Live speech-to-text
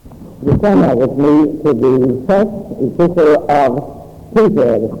You turn now with me to the first epistle of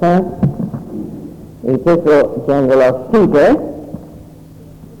Peter, the first epistle general of Peter,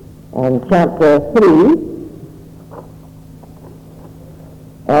 and chapter 3,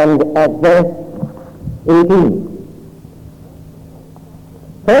 and at verse 18.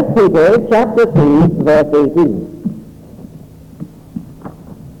 1 Peter chapter 3, verse 18.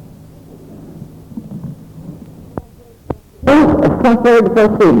 Christ suffered for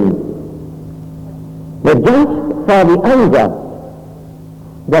sin, the just for the unjust,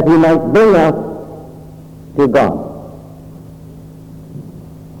 that he might bring us to God.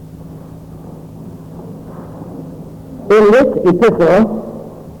 In this epistle,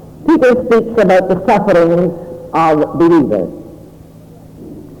 Peter speaks about the sufferings of believers.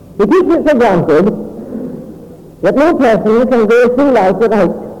 He takes it for granted that no person can go through life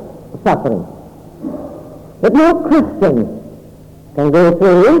without suffering. That no Christian can go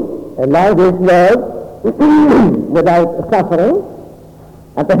through life this world without suffering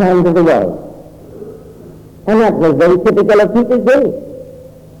at the hands of the world. And that was very typical of Peter's day.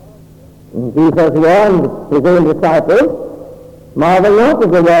 Jesus warned his own disciples, marvel not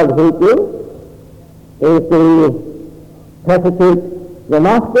if the world hate you. If they persecute the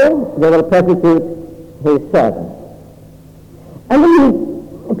master, they will persecute his servant. And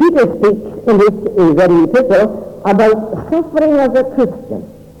then Peter speaks in this very epistle about suffering as a Christian.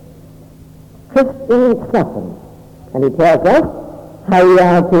 Christian suffering. And he tells us how we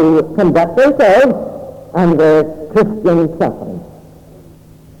are to conduct ourselves under Christian suffering.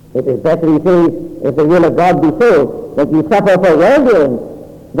 It is better, he says, if the will of God be so, that you suffer for well-doing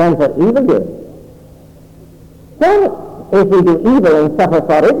than for evil-doing. So, if we do evil and suffer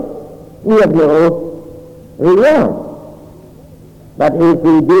for it, we have no reward. But if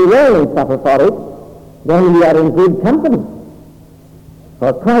we do well and suffer for it, then we are in good company.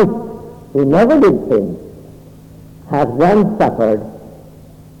 For Christ, who never did sin, has then suffered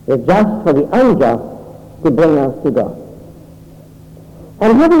the just for the unjust to bring us to God.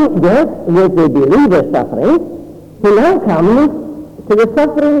 And having dealt with the believer's suffering, he now comes to the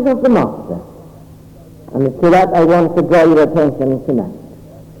sufferings of the master. And to that I want to draw your attention tonight.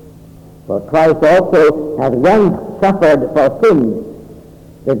 For Christ also has once suffered for sin,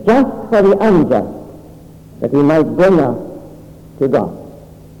 the just for the unjust, that he might bring us to God.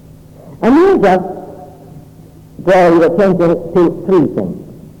 And we'll just draw your attention to three things.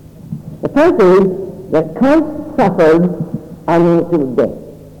 The first is that Christ suffered unto death.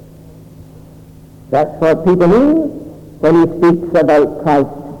 That's what Peter means when he speaks about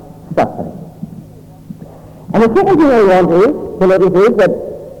Christ's suffering. And the second thing I want to notice is that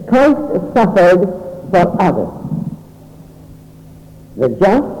Christ suffered for others. The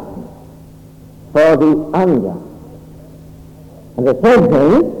just for the unjust. And the third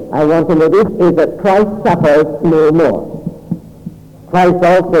thing I want to notice is that Christ suffers no more. Christ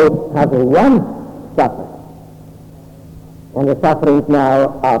also has once suffered. And the sufferings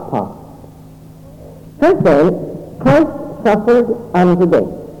now are past. First then, Christ suffered unto death.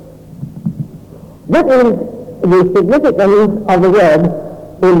 That is the significance of the word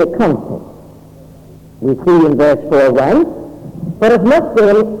in the context. We see in verse 4:1, for as much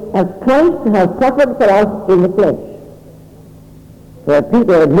then as Christ has suffered for us in the flesh. For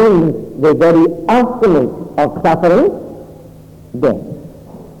Peter means the very ultimate of suffering, death.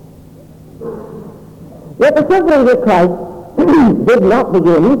 Yet the sufferings of Christ did not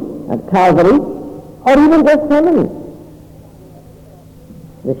begin at Calvary or even Gethsemane.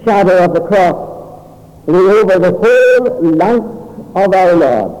 The shadow of the cross lay over the whole life of our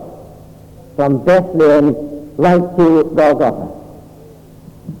Lord, from Bethlehem right to Golgotha.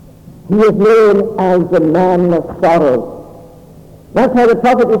 He is known as the man of sorrows. That's how the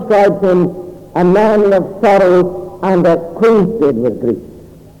prophet describes him, a man of sorrows and acquainted with grief.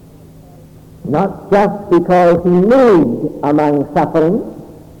 Not just because he lived among suffering,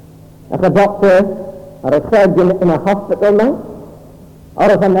 as a doctor or a surgeon in a hospital might,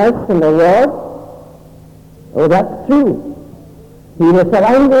 or as a nurse in a ward. Oh, that's true. He was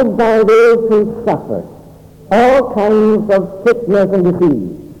surrounded by those who suffered all kinds of sickness and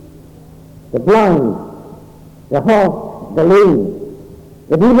disease. The blind, the halt, the lame,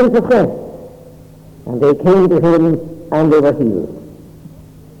 the demon-possessed. And they came to him and they were healed.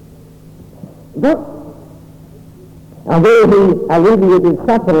 But although he alleviated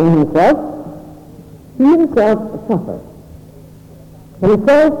suffering himself, he himself suffered.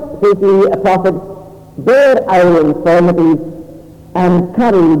 Himself, says the prophet, bare our infirmities and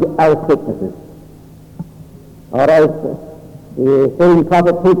carried our sicknesses. Or as the same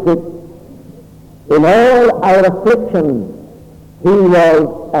prophet puts it, in all our afflictions He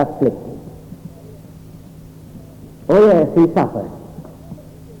was afflicted. Oh yes, he suffered.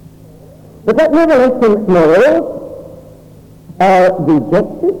 But that never left him morose or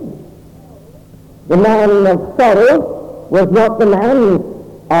dejected. The man of sorrow was not the man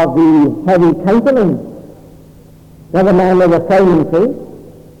of the heavy countenance, not the man of the frowning face.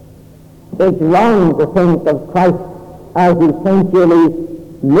 It's wrong to think of Christ as essentially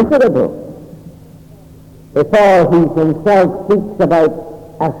miserable. Before he himself speaks about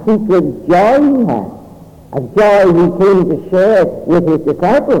a secret joy he had, a joy he came to share with his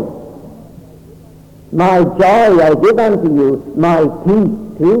disciples. My joy I give unto you, my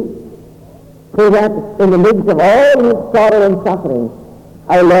peace too. So that in the midst of all his sorrow and suffering,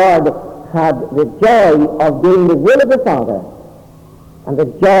 our Lord had the joy of doing the will of the Father and the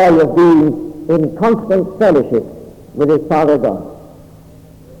joy of being in constant fellowship with his Father God.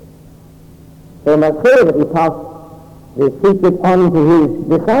 So much so that he passed the secret on to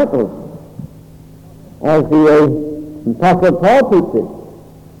his disciples. As the Apostle Paul puts it,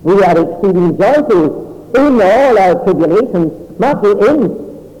 we are exceeding joyful in all our tribulations, not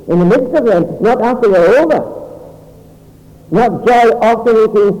in the midst of them, not after they're over. Not joy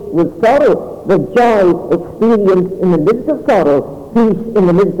alternating with sorrow, but joy experienced in the midst of sorrow, peace in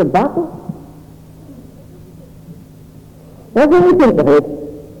the midst of battle. Now when you think of it,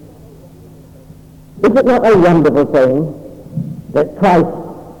 is it not a wonderful thing that Christ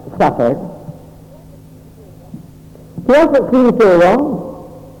suffered? To us it seems so wrong.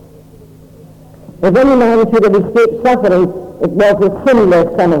 If any man should have escaped suffering, it was the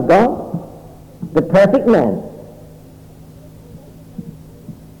sinless Son of God, the perfect man.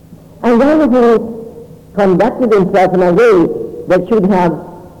 And why would he conducted himself in a way that should have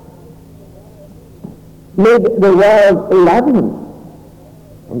made the world love him?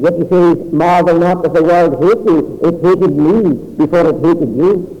 And yet he says, marvel not if the world hates you, it hated me before it hated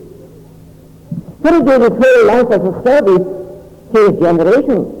you. But he gave his whole life as a service to his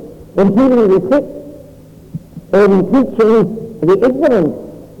generation, in healing the sick, in teaching the ignorant,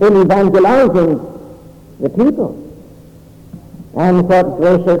 in evangelizing the people. And what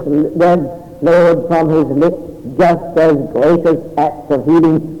gracious words flowed from his lips, just as gracious acts of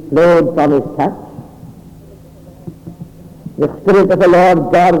healing flowed from his touch. The Spirit of the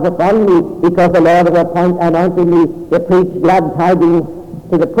Lord God is upon me, because the Lord has anointed me to preach glad tidings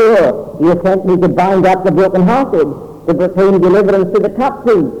to the poor. He has sent me to bind up the brokenhearted, to proclaim deliverance to the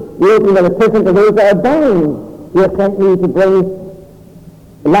captives, the opening of the prison to those that are bound. He has sent me to bring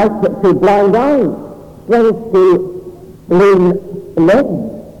light to blind eyes, strength to lame legs.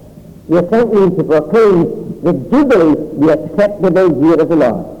 He has sent me to proclaim the jubilee, the acceptable year of the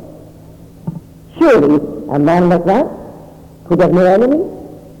Lord. Surely a man like that could have no enemies.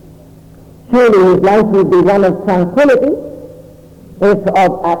 Surely his life would be one of tranquility, if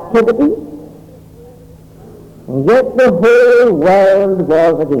of activity. And yet the whole world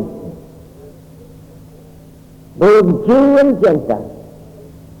was against him. Both Jew and Gentile,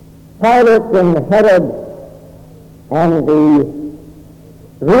 Pilate and Herod, and the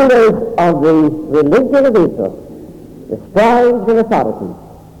rulers of the religion of Israel, the scribes and authorities.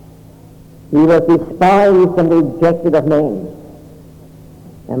 He was despised and rejected of men,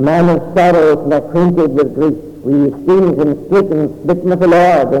 a man of sorrows and acquainted with grief. We esteemed him stricken, smitten of the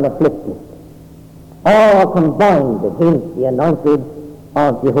Lord, and afflicted. All combined against the anointed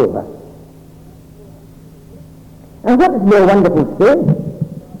of Jehovah. And what is more wonderful still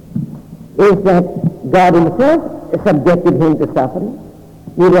is that God himself subjected him to suffering.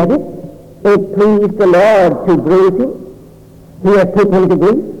 You read it? It pleased the Lord to bruise him. He had put him to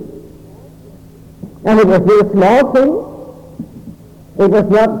grief. And it was no small thing. It was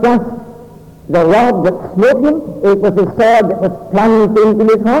not just the rod that smote him, it was the sword that was plunged into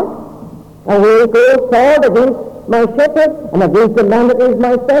his heart. And where it goes, sword against my shepherd, and against the man that is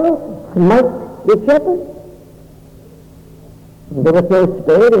my fellow, smite the shepherd. And there was no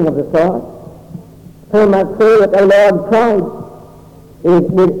sparing of the sword. So much so that our Lord cried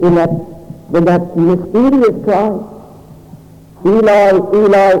with that mysterious cry, Eli,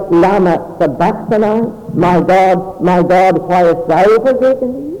 Eli, lama sabachthani, my God, why hast thou forsaken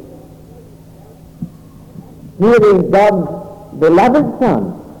me? Here is God's beloved Son,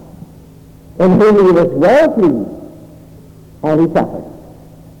 in whom he was well pleased, and he suffered.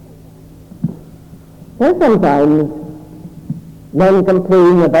 Now sometimes men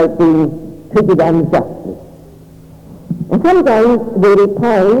complain about being treated unjustly, and sometimes they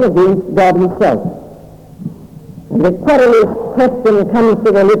repine against God himself. And the querulous question comes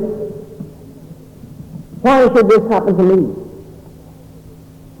to their lips, why should this happen to me?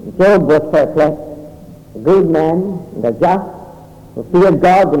 Job was perplexed, a good man and a just, who feared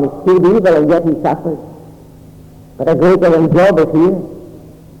God and eschewed evil, and yet he suffered. But a greater job is here.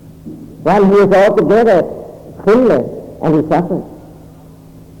 One who is altogether sinless, and he suffered.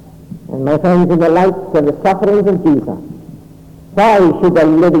 And my friends, in the light of the sufferings of Jesus, why should a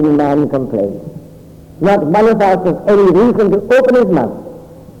living man complain? Not one of us has any reason to open his mouth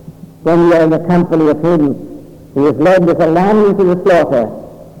when we are in the company of him who is led as a lamb into the slaughter,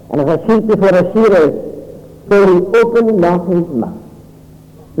 and as a sheep before a shearer, so he opened not his mouth.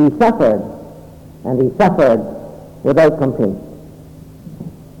 He suffered, and he suffered without complaint.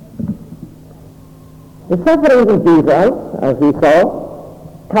 The sufferings of Jesus, as we saw,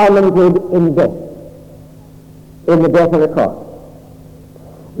 culminated in death, in the death of the cross.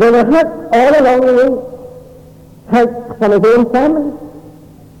 There were hurts all along the way, hurts from his own family.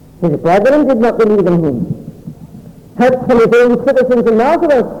 His brethren did not believe in him. Hurts from his own citizens in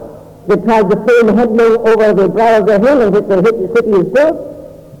Nazareth. They tried to throw him headlong over the brow of the hill in which the city is built.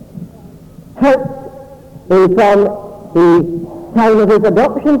 Hurts from the time of his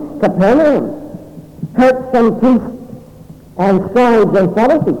adoption, Capernaum. Hurts from priests and scribes and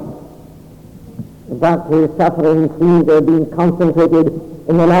Pharisees. But his suffering seems to have been concentrated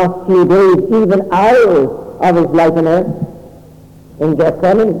in the last few days, even hours of his life on earth, in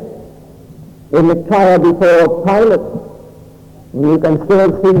Gethsemane, in the trial before Pilate. And you can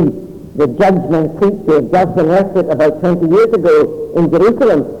still see the judgment seat they had just erected about 20 years ago in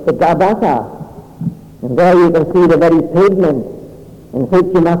Jerusalem, the Gabbatha. And there you can see the very pavement in which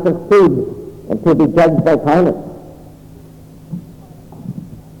he must have stood and to be judged by Pilate.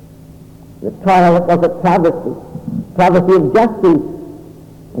 The trial was a travesty of justice,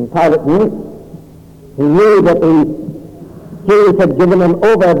 and Pilate knew it. He knew that the Jews had given him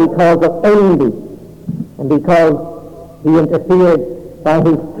over because of envy, and because he interfered by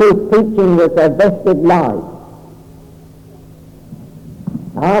his truth preaching with their vested lies.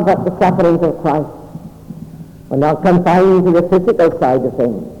 But the sufferings of Christ were not confined to the physical side of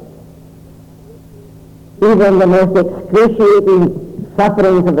things. Even the most excruciating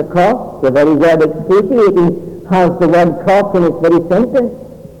sufferings of the cross, the very word excruciating has the word cross in its very center.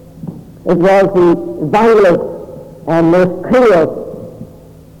 It was the vilest and most cruel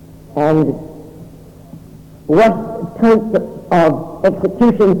and worst type of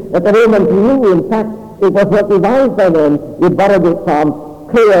execution that the Romans knew. In fact, it was not devised by them. They borrowed it from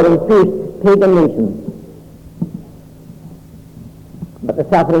cruel and fierce pagan nations. But the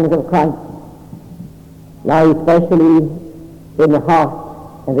sufferings of Christ lie especially in the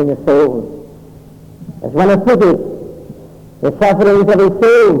heart and in the soul. As one has put it, the sufferings of his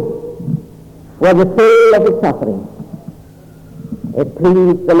soul were the soul of his suffering. It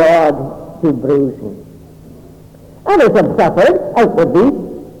pleased the Lord to bruise him. Others have suffered outwardly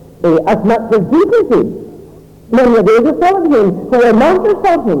as much as Jesus did. Many of those who followed him, who were martyrs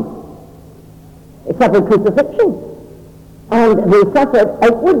of him, they suffered crucifixion. And they suffered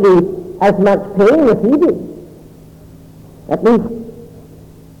outwardly as much pain as he did. At least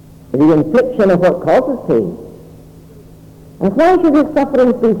the infliction of what causes pain. And why should his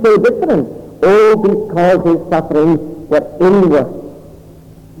sufferings be so different? Oh, because his sufferings were inward.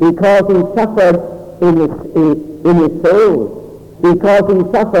 Because he suffered in his soul. Because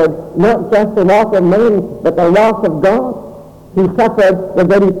he suffered not just the loss of man, but the loss of God. He suffered the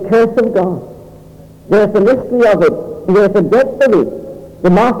very curse of God. There's the mystery of it. There's the depth of it. The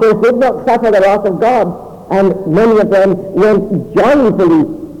martyrs did not suffer the wrath of God, and many of them went joyfully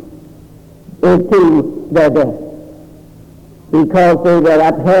to their death, because they were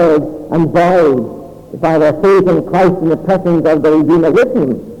upheld and buoyed by their faith in Christ in the presence of the Redeemer with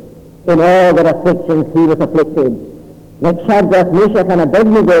him in all the afflictions he was afflicted. Like Shadrach, Meshach, and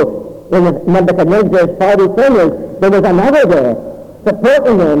Abednego in Nebuchadnezzar's fiery furnace, there was another there,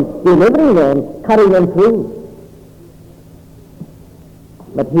 supporting them, delivering them, carrying them through.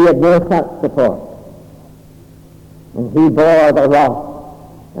 But he had no such support. And he bore the wrath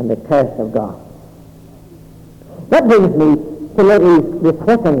and the curse of God. That brings me to the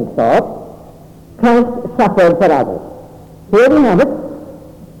second thought. Christ suffered for others. Here we have it.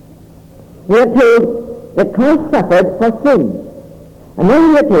 We are told that Christ suffered for sin. And then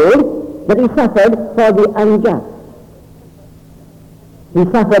we are told that he suffered for the unjust. He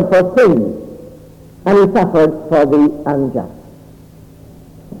suffered for sin, and he suffered for the unjust.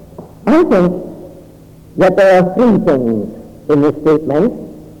 I think that there are three things in this statement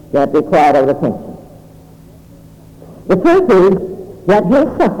that require our attention. The first is that his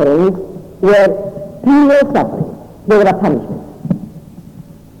sufferings were penal sufferings. They were a punishment.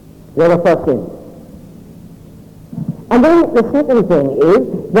 They were for sin. And then the second thing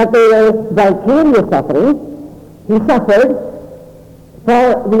is that they were vicarious sufferings. He suffered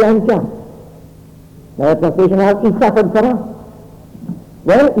for the unjust. Now, the translation has, he suffered for us.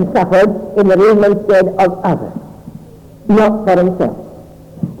 Well, he suffered in the room instead of others, not for himself.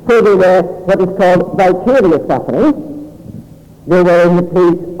 So they were what is called vicarious suffering. They were in the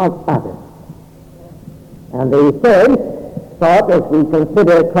place of others. And the third thought, as we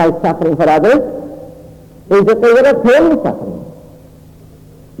consider Christ's suffering for others, is that they were atoning suffering,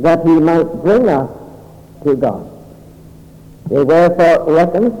 that he might bring us to God. They were for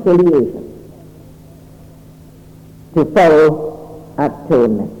reconciliation, to follow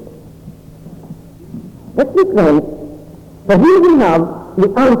atonement. Let's look then, for here we have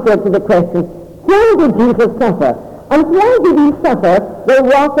the answer to the question, why did Jesus suffer? And why did he suffer the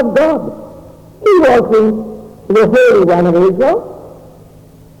wrath of God? He was the Holy One of Israel.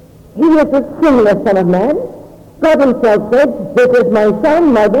 He is the sinless Son of Man. God himself said, this is my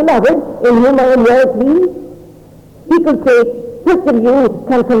Son, my beloved, in whom I am well pleased. He could say, which of you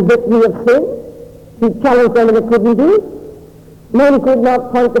can convict me of sin? He challenged them and they couldn't do it. Men could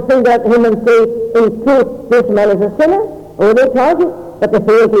not point the finger at him and say, in truth, this man is a sinner. Oh, they charge it, but they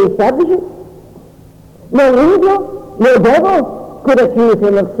failed to establish it. No angel, no devil could accuse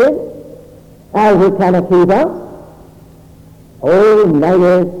him of sin, as he can accuse us. Oh,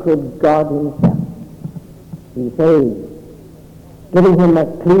 neither could God himself. He says, giving him a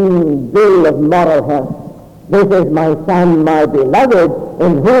clean bill of moral health, this is my Son, my beloved,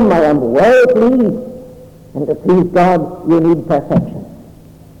 in whom I am well pleased. And to please God, you need perfection.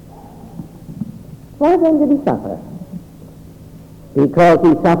 Why then did he suffer? Because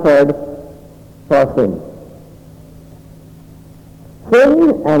he suffered for sin.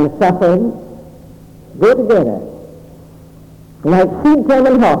 Sin and suffering go together, like seed time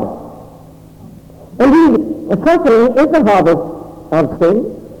and harvest. Indeed, suffering is the harvest of sin.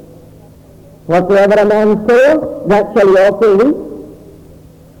 Whatsoever a man sows, that shall he also reap.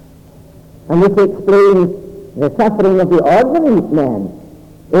 And this explains the suffering of the ordinary man.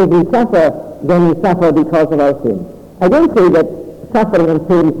 If we suffer, then we suffer because of our sin. I don't say that suffering and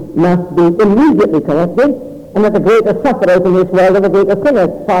sin must be immediately connected, and that the greatest sufferers in this world are the greatest sinners,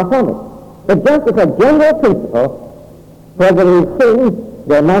 far from it. But just as a general principle, where there is sin,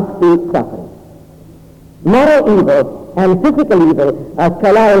 there must be suffering. Moral evil and physical evil, as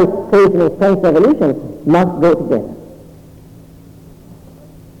Carlyle says in his French Revolution, must go together.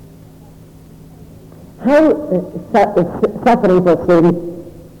 How suffering for sin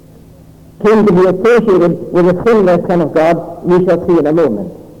came to be associated with the sinless Son of God, we shall see in a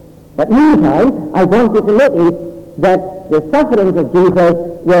moment. But meantime, I want you to notice that the sufferings of Jesus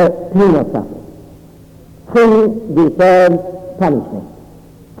were penal suffering. Sin deserves punishment.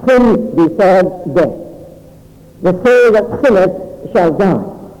 Sin deserves death. The soul that sinneth shall die.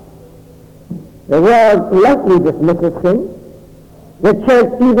 The world lightly dismisses sin. The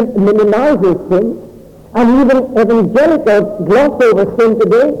church even minimizes sin. And even evangelicals gloss over sin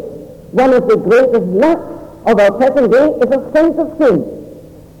today. One of the greatest lacks of our present day is a sense of sin.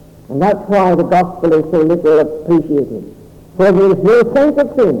 And that's why the gospel is so little appreciated. For there is no sense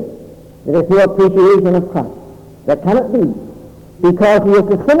of sin. There is no appreciation of Christ. There cannot be. Because he is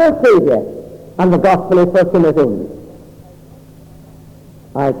the sinner's Savior, and the gospel is for sinners only.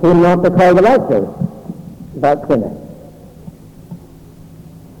 I came not to call the righteous, but sinners.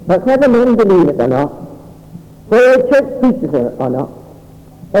 But whether men believe it or not, whether the church preaches it or not,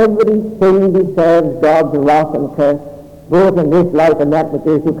 every sin deserves God's wrath and curse, both in this life and that which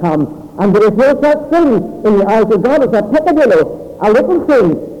is to come. And there is no such sin in the eyes of God as a peccadillo, a little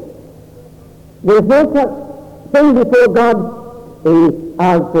sin. There is no such thing before God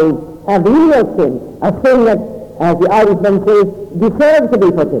as a venial sin, a sin that, as the Irishman says, deserves to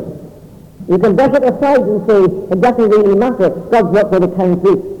be forgiven. You can brush it aside and say, it doesn't really matter, God's not going to count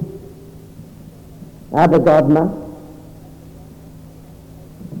this. But God must.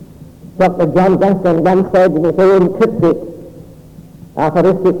 Dr. John Guston once said in his own cryptic,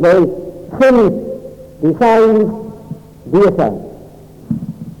 aphoristic way, sin designs deicide.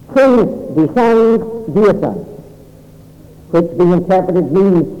 Sin designs deicide. Which being interpreted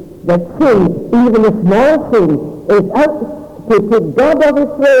means that sin, even a small sin, is out to put God off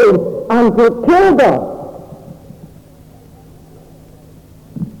his throne and to kill God.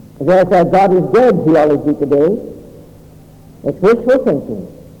 There's a God is dead theology today. It's wishful thinking.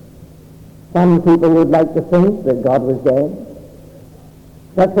 Some people would like to think that God was dead.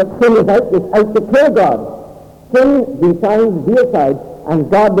 That's what sin is out to kill God. Sin defines deicide, and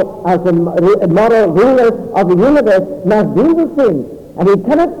God, as a moral ruler of the universe, must deal with sin. And he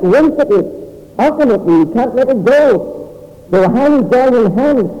cannot wince at it. Ultimately, he can't let it go. Though hands join in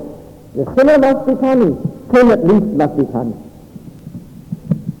hands, the sinner must be punished. Sin at least must be punished.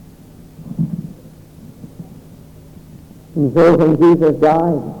 And so when Jesus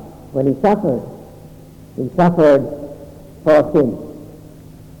died, when he suffered for sin.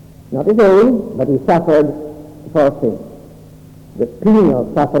 Not his own, but he suffered for sin. The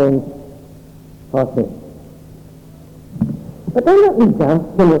penal suffering for sin. But then let me just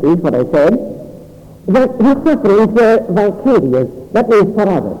repeat what I said, that his sufferings were vicarious, that is for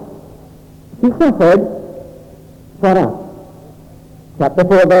others. He suffered for us. Chapter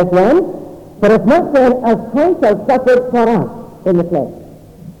 4, verse 1, for as much then as Christ has suffered for us in the flesh,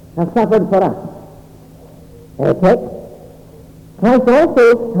 has suffered for us. And text, Christ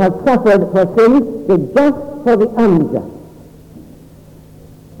also has suffered for sins, the just for the unjust.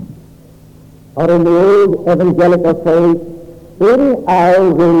 Or in the old evangelical phrase, in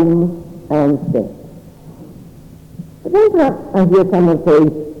our womb and stead. But then perhaps I hear someone say,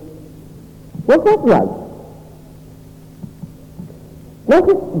 was that right? Was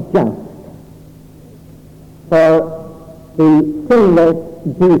it just for the sinless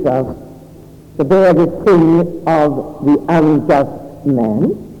Jesus to bear the sin of the unjust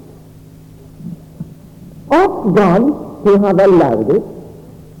man? Ought God to have allowed it?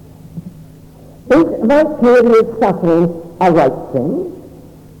 Is vicarious suffering a right thing?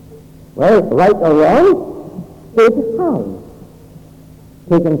 Well, right or wrong, it has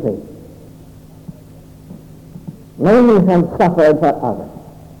taken place. Many have suffered for others.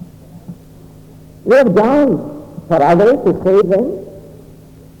 They have died for others to save them.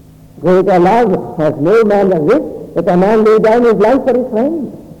 Greater love has no man than this, that a man lay down his life for his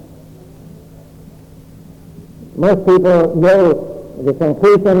friends. Most people know the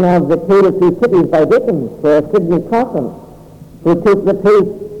conclusion of The Tale of Two Cities by Dickens, where Sidney Crossan, who took the place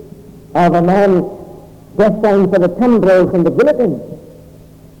of a man destined for the tumbrils and the guillotine,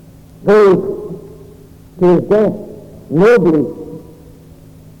 goes to his death nobly,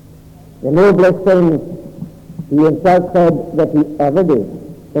 the noblest thing he himself said that he ever did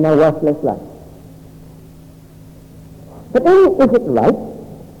in a worthless life. But then is it right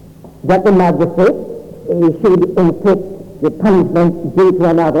that the magistrate should inflict the punishment due to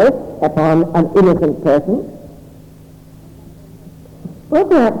another upon an innocent person? Well,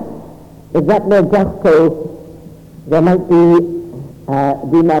 perhaps, if that were just so, there might be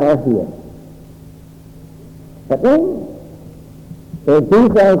the matter here. But then, if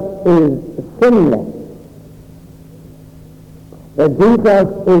Jesus is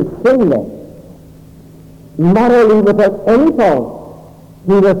sinless, morally without any fault,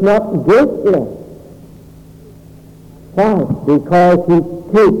 he was not guiltless. Why? Because he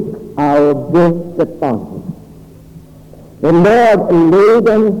took our guilt upon him. The Lord laid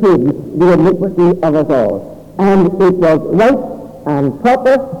on him the iniquity of us all. And it was right and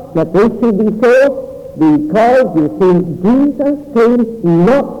proper that they should be so, because, you see, Jesus came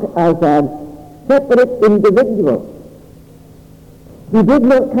not as a separate individual. He did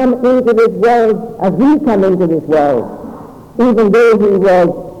not come into this world as we come into this world, even though he was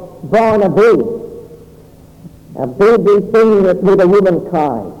born a baby thing that made a woman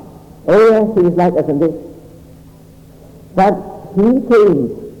cry. Oh yes, he is like us in this. But he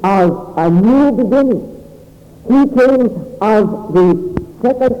came as a new beginning. He came as the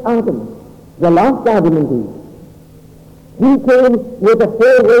second Adam, the last Adam indeed. He came with a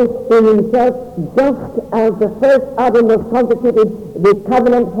full race in himself, just as the first Adam was constituted the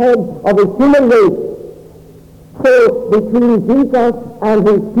covenant head of the human race. So between Jesus and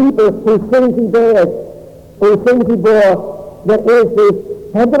his people whose sins he bore, there is this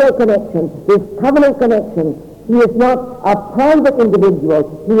federal connection, this covenant connection. He is not a private individual,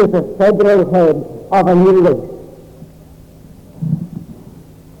 he is a federal head of a new race.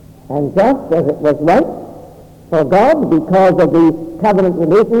 And just as it was right for God, because of the covenant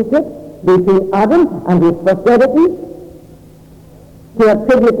relationship between Adam and his posterity, to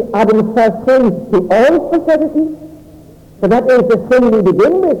attribute Adam's first sin to all posterity, so that is the sin we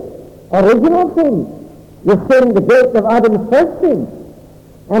begin with, original sin, the sin, the guilt of Adam's first sin,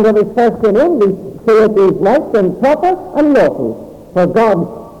 and of his first sin only, so it is right and proper and lawful for God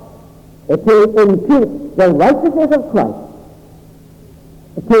to impute the righteousness of Christ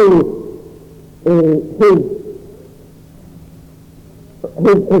to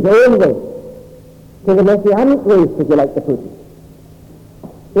his own way, to the messianic ways, if you like to put it.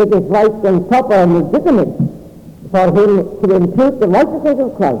 It is right and proper and legitimate for him to impute the righteousness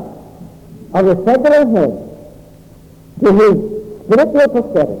of Christ, of the federal head, to his spiritual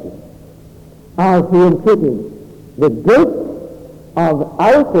posterity, as he imputed the guilt of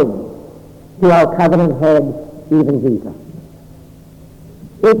our sins to our covenant head, even Jesus.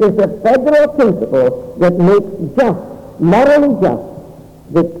 It is a federal principle that makes just, morally just,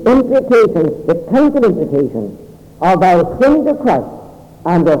 the implications, the counter implications of our sins to Christ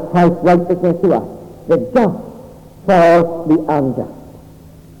and of Christ's righteousness to us, the just for the unjust.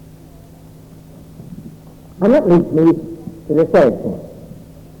 And that leads me to the third thing,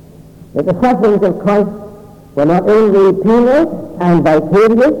 that the sufferings of Christ were not only penal and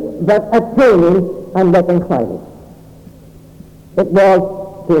vicarious, but atoning and reconciling. It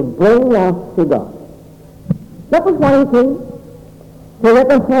was to bring us to God. That was why he came, to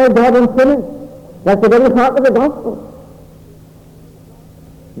reconcile God and sinners. That's the very heart of the gospel.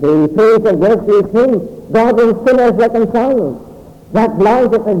 The praise of mercy is him, God and sinners reconciled. That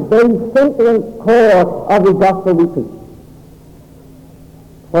lies at the very center and core of the gospel we preach.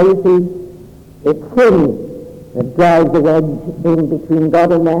 For you see, it's sin that drives the wedge in between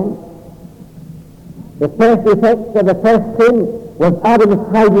God and man. The first effect of the first sin was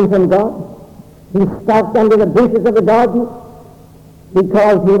Adam's hiding from God. He skulked under the bushes of the garden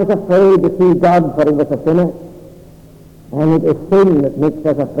because he was afraid to see God, for he was a sinner. And it is sin that makes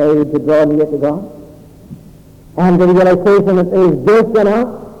us afraid to draw near to God. And the realization that there is guilt in us,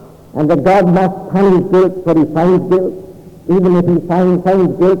 and that God must punish guilt, for he finds guilt. Even if he finds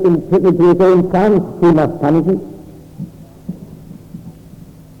guilt imputed to his own son, he must punish it.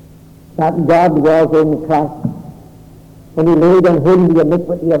 That God was in Christ, when he laid on him the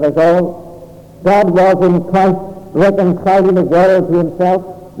iniquity of us all. God was in Christ, reconciling the world to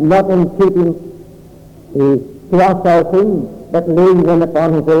himself, not imputing to us our sins, but laying them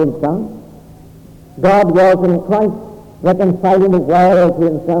upon his own son. God was in Christ, reconciling the world to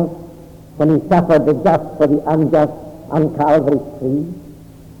himself, when he suffered the just for the unjust on Calvary's tree.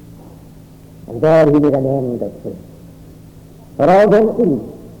 And there he made an end of sin. For all those things,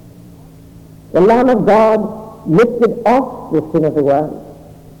 the Lamb of God lifted off the sin of the world.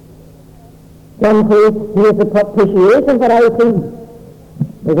 John says, he is the propitiation for our sins.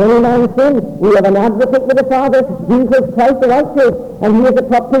 If any man sins, we have an advocate with the Father, Jesus Christ the righteous, and he is the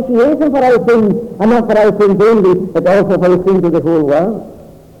propitiation for our sins, and not for our sins only, but also for the sins of the whole world.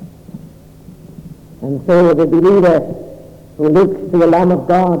 And so the believer who looks to the Lamb of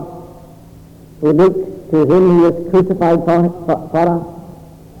God, who looks to him who was crucified for us,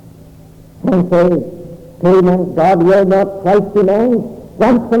 can say, Payment God will not twice demand,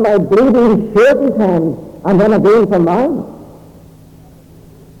 once for my bleeding surety hand, and then again for mine.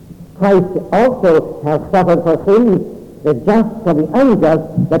 Christ also has suffered for sins, the just for the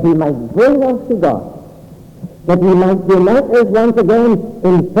unjust, that he might bring us to God, that he might unite us once again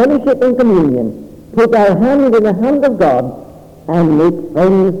in fellowship and communion, put our hand in the hand of God, and make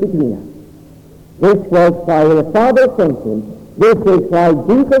friends between us. This was why the Father sent him. This is why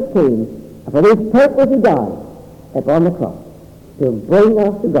Jesus came. For this purpose he died upon the cross, to bring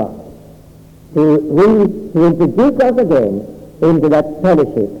us to God, to introduce us again into that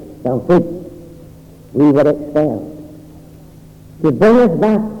fellowship from which we were expelled, to bring us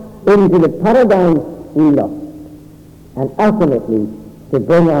back into the paradise we lost, and ultimately to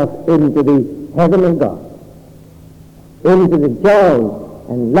bring us into the heaven of God, into the joy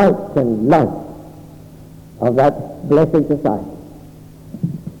and light and life of that blessed society.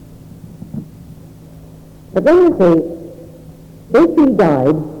 But then you say, if he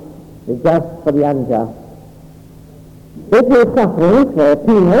died, the just for the unjust, if his sufferings were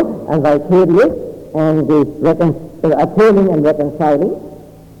penal and vicarious and the atoning and reconciling,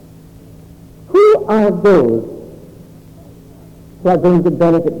 who are those who are going to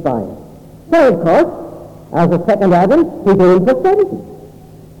benefit by it? So, of course, as a second Adam, he's going for prosperity.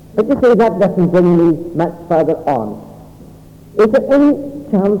 But you say that doesn't bring me much further on. Is there any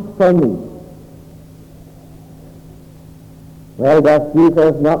chance for me? Well, does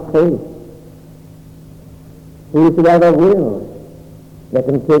Jesus not say, whosoever will, let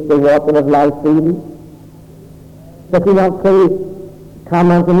him take the water of life freely? Does he not say, come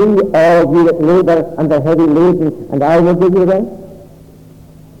unto me, all you that labor and are heavy laden, and I will give you rest?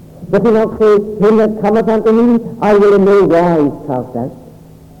 Does he not say, him that cometh unto me, I will in no wise cast out?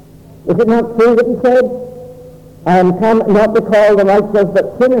 Is it not true that he said, I am come not to call the righteous,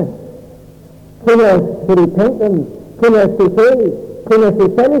 but sinners, sinners to repentance, sinners to faith, sinners to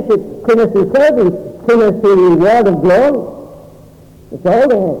fellowship, sinners to service, sinners to the reward of glory? It's all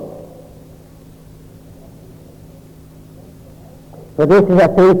there. For this is a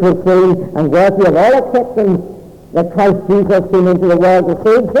faithful saying and worthy of all acceptance, that Christ Jesus came into the world to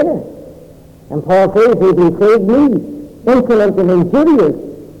save sinners. And Paul says, if he saved me, insolent and injurious,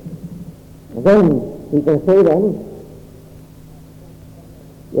 then he can say then,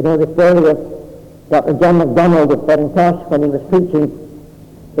 you know the story of Dr. John MacDonald of Ferrentosh when he was preaching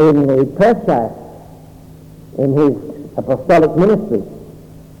in the Perthshire in his apostolic ministry.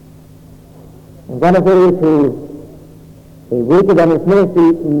 And one of those who He waited on his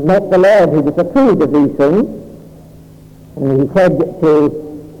ministry, met the Lord who was approved of these things, and he said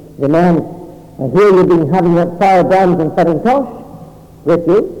to the man, and here you've been having that firebrands and fetting tosh with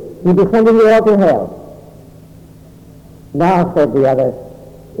you, you'll be sending you all to hell. Now, said the other,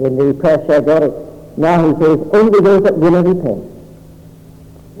 in the Prof J.W.Fraser, now he says, only those that will repent.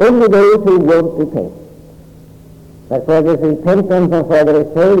 Only those who won't repent. But where there's repentance and where there is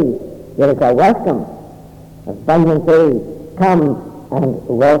praise, there is a welcome. As Bunyan says, come and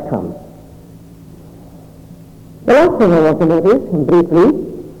welcome. The last thing I want to notice, briefly,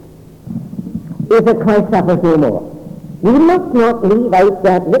 is that Christ suffers no more. We must not leave out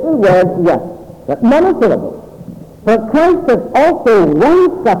that little word, yes, that monosyllable. For Christ has also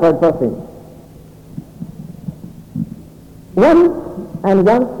once suffered for sin. Once and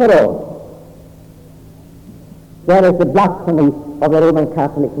once for all. There is the blasphemy of the Roman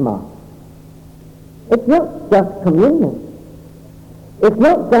Catholic Mass. It's not just communion. It's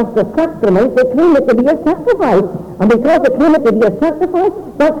not just a sacrament. They claim it to be a sacrifice. And because they claim it to be a sacrifice,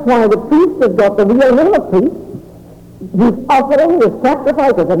 that's why the priest has got the real name of priest. He's offering his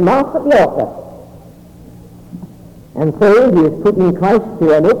sacrifice as a mass at the altar. And so he is putting Christ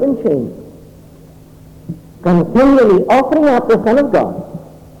to an open shame, continually offering up the Son of God.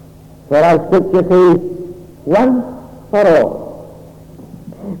 Whereas Scripture says, once for all.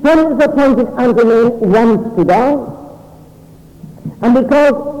 When it is appointed unto men once to die, and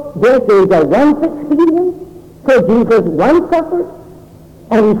because this is a once experience, so Jesus once suffered,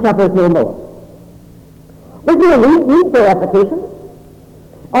 and he suffers no more. But you read the repetition.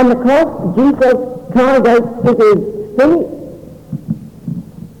 On the cross, Jesus cried out, it is finished.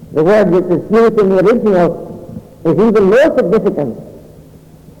 The word which is used in the original is even more significant.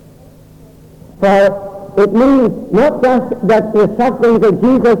 For it means not just that the sufferings of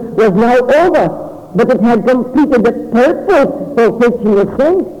Jesus was now over, but it had completed the purpose for which he was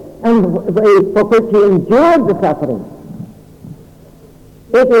sent and for which he endured the suffering.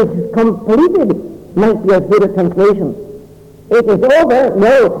 It is completed, might be a better translation. It is over,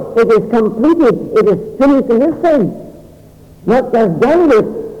 no, it is completed, it is finished in this sense. Not just done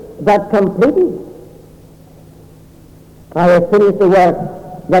with, but completed. I have finished the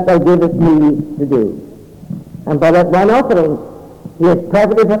work that thou gavest me to do. And by that one offering, he is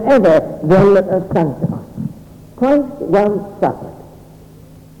perfectly forever one sanctified. Christ once suffered,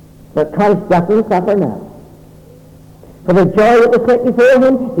 but Christ doesn't suffer now. For the joy that was set before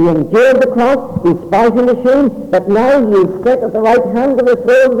him, he endured the cross, despising the shame, but now he is set at the right hand of the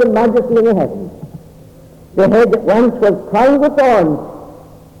throne of majesty in the heavens. The head that once was crowned with thorns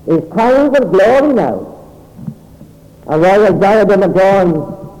is crowned with glory now. A royal diadem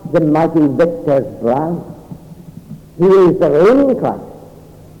adorns the mighty victor's brow. He is the reigning Christ,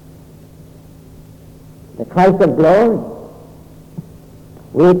 the Christ of glory,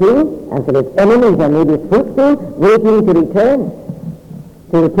 waiting until his enemies are made his footstool, waiting to return,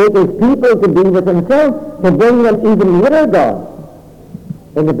 to take his people to be with himself, to bring them even nearer God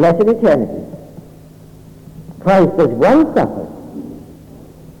in the blessed eternity. Christ has once suffered,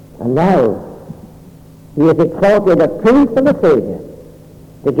 and now he is exalted a priest and a Savior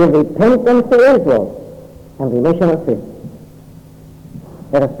to give repentance to Israel and remission of sin.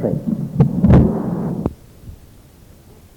 Let us pray.